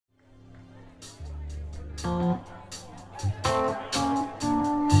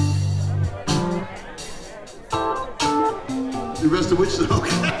The rest of which song?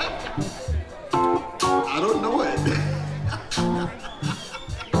 I don't know it.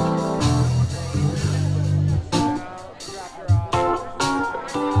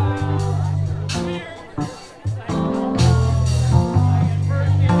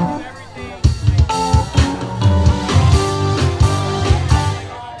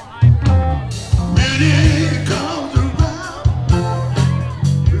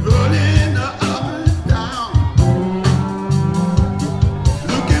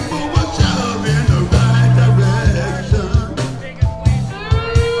 Looking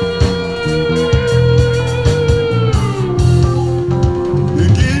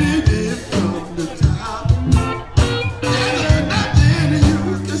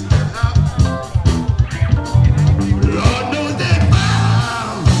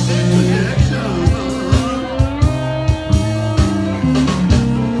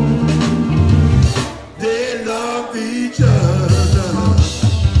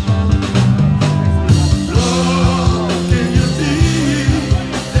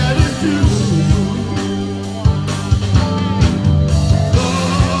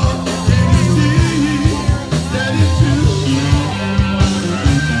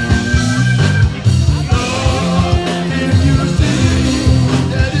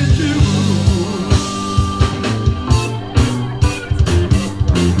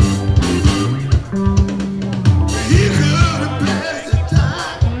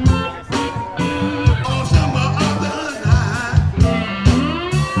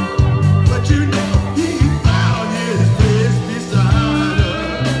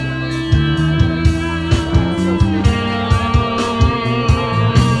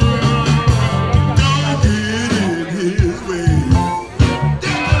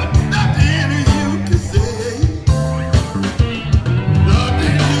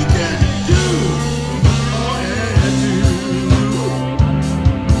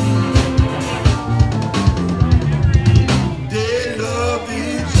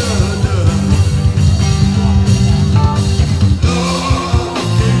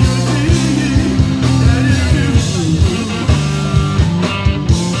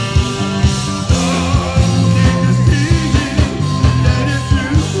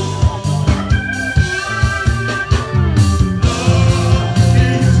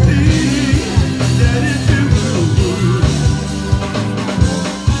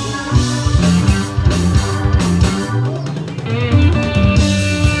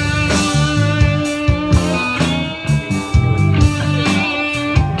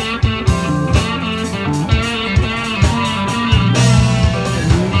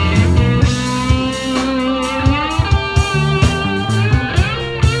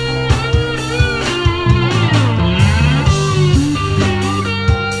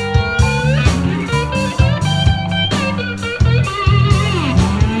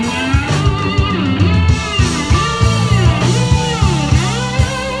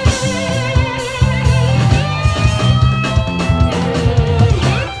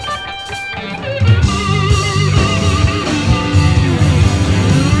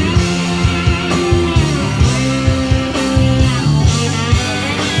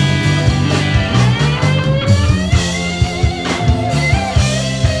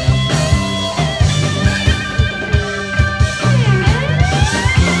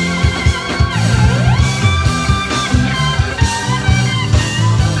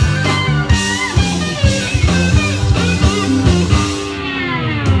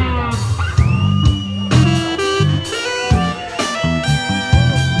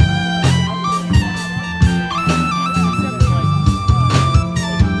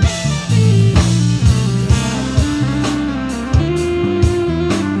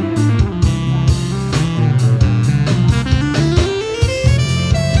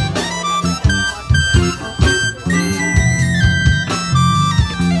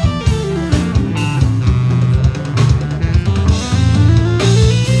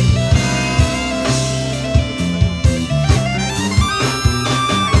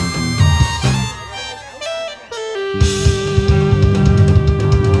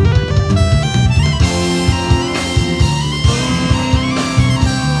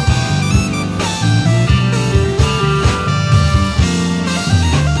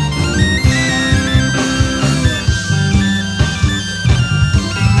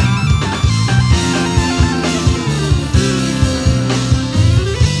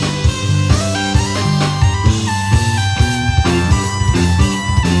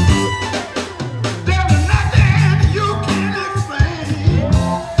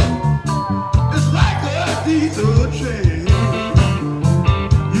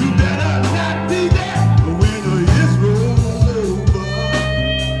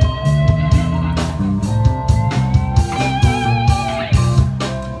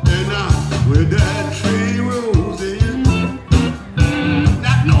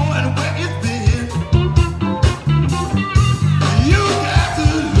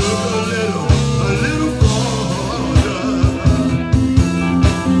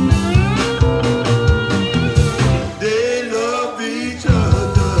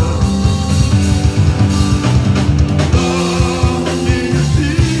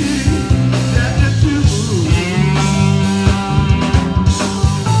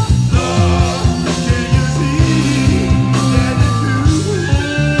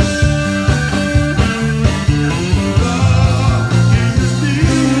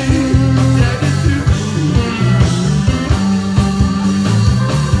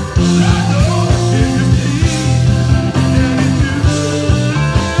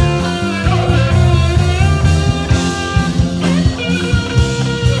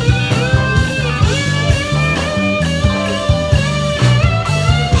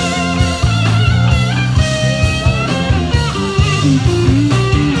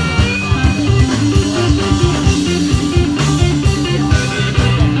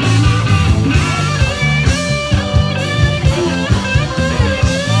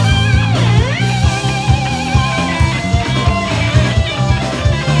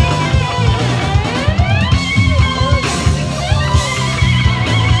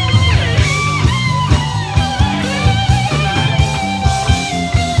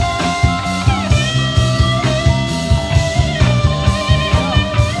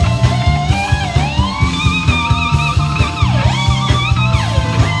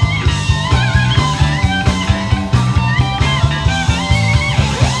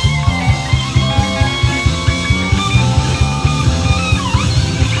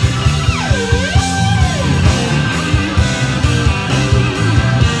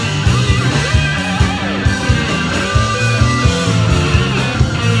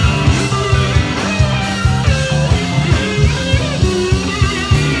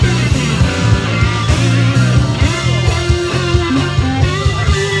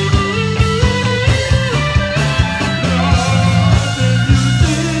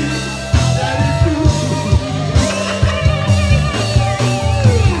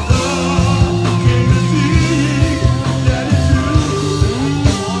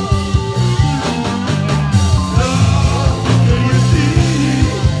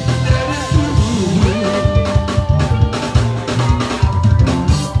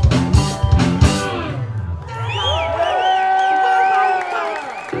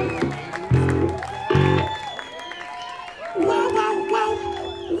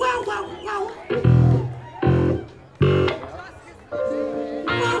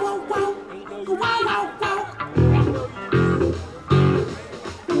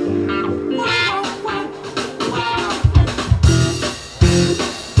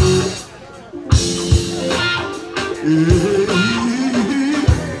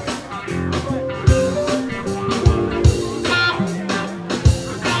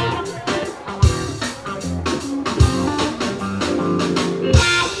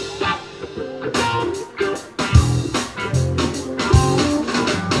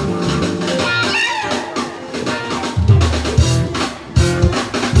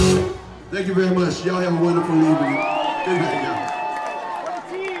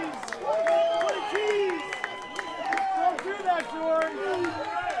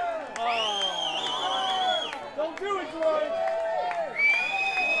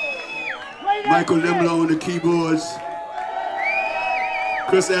Michael Lemmler on the keyboards.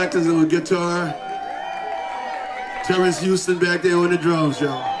 Chris Adkins on guitar. Terrence Houston back there on the drums,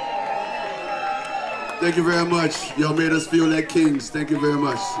 y'all. Thank you very much. Y'all made us feel like kings. Thank you very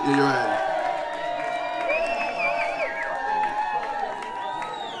much. Yeah, you're right.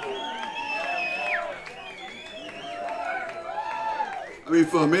 I mean,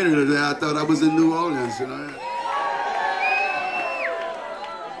 for a minute today, I thought I was in New Orleans, you know.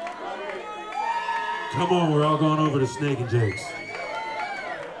 Come on, we're all going over to Snake and Jake's.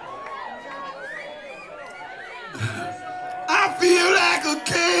 I feel like a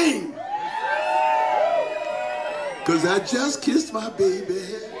king, 'cause I just kissed my baby.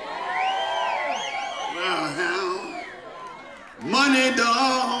 Well, money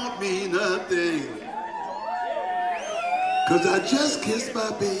don't mean nothing, 'cause I just kissed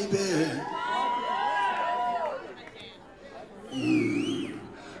my baby.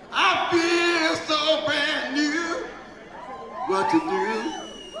 I feel so brand new. What to do?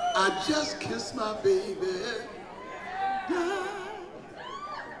 I just kissed my baby.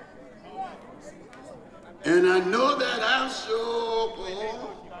 And I know that I'll show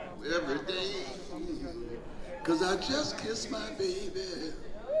every day, 'cause I just kissed my baby.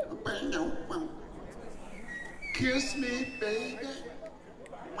 Kiss me, baby.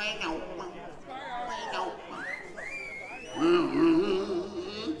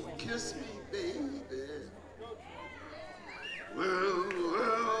 Kiss me, baby. Well.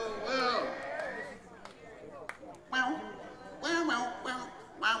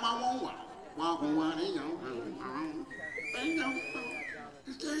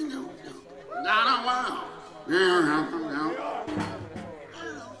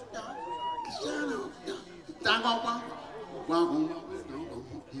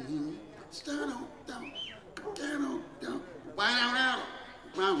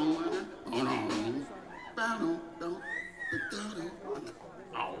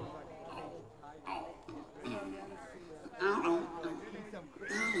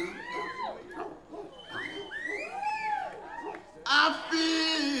 I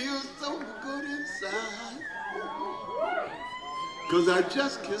feel so good inside, 'cause I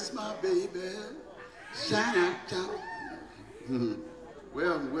just kissed my baby. Shine out,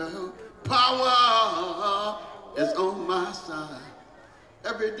 well, power is on my side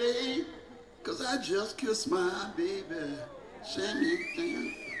every day, 'cause I just kissed my baby. Shine it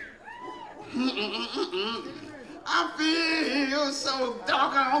down. I feel so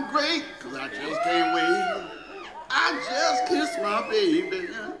doggone great, 'cause I just can't wait. I just kissed my baby.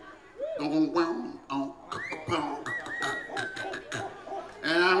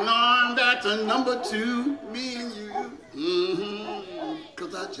 And I'm on back to number 2, me and you.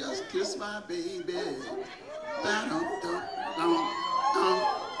 'Cause I just kissed my baby.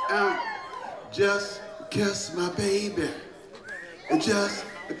 Just kiss my baby. Just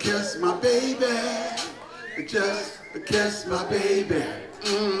kiss my baby. Just kiss my baby.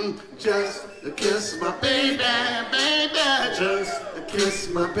 Just kiss my baby, just kiss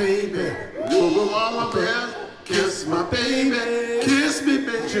my baby. Kiss my baby, kiss me,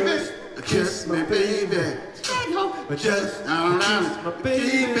 baby. Just kiss me, baby. Just kiss my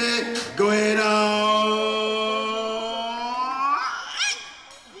baby. Go ahead on.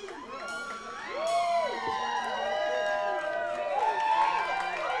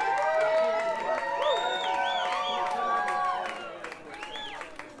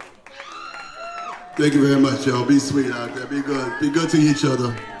 Thank you very much, y'all. Be sweet out there. Be good. Be good to each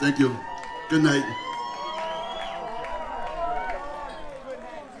other. Thank you. Good night.